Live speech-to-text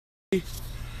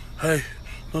Hey,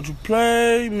 don't you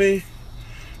play me.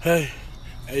 Hey,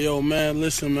 yo, man,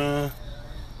 listen, man.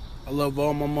 I love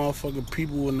all my motherfucking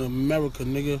people in America,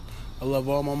 nigga. I love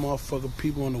all my motherfucking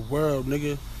people in the world,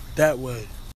 nigga. That way.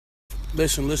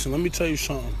 Listen, let me tell you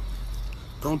something.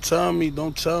 Don't tell me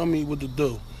what to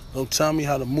do. Don't tell me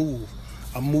how to move.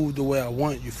 I move the way I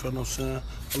want, you feel what I'm saying?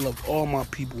 I love all my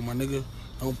people, my nigga.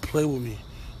 Don't play with me.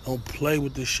 Don't play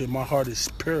with this shit. My heart is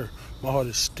pure. My heart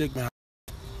is stick, man.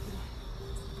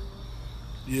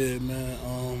 Yeah,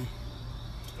 man.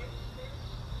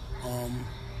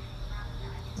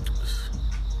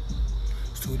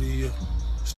 Studio.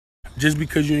 Just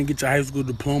because you didn't get your high school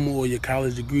diploma or your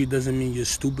college degree doesn't mean you're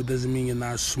stupid, doesn't mean you're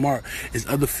not smart. There's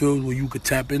other fields where you could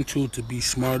tap into to be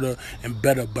smarter and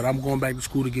better. But I'm going back to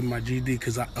school to get my GED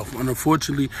because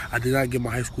unfortunately, I did not get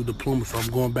my high school diploma, so I'm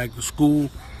going back to school.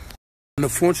 And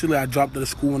unfortunately, I dropped out of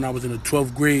school when I was in the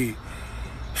 12th grade.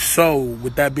 So,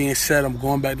 with that being said, I'm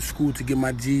going back to school to get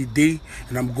my GED,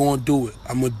 and I'm going to do it.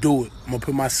 I'm going to do it. I'm going to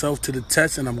put myself to the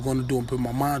test, and I'm going to do it. I'm putting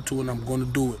my mind to it, and I'm going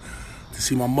to do it. To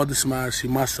see my mother smile, see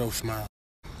myself smile.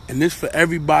 And this for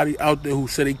everybody out there who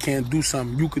say they can't do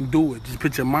something. You can do it. Just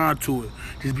put your mind to it.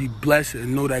 Just be blessed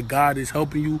and know that God is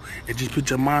helping you, and just put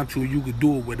your mind to it. You can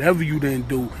do it. Whatever you didn't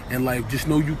do in life, just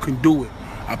know you can do it.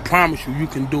 I promise you, you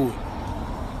can do it.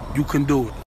 You can do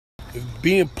it.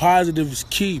 Being positive is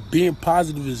key. Being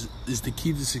positive is the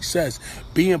key to success.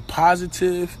 Being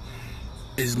positive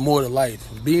is more to life.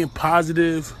 Being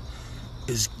positive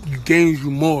gains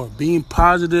you more. Being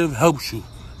positive helps you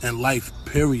in life,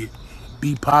 period.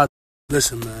 Be positive.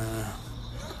 Listen, man.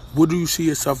 What do you see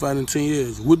yourself at in 10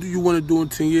 years? What do you want to do in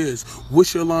 10 years?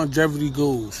 What's your longevity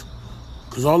goals?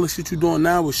 Because all the shit you're doing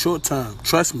now is short term.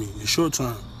 Trust me, it's short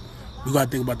term. You got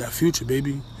to think about that future,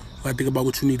 baby. You got to think about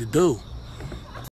what you need to do.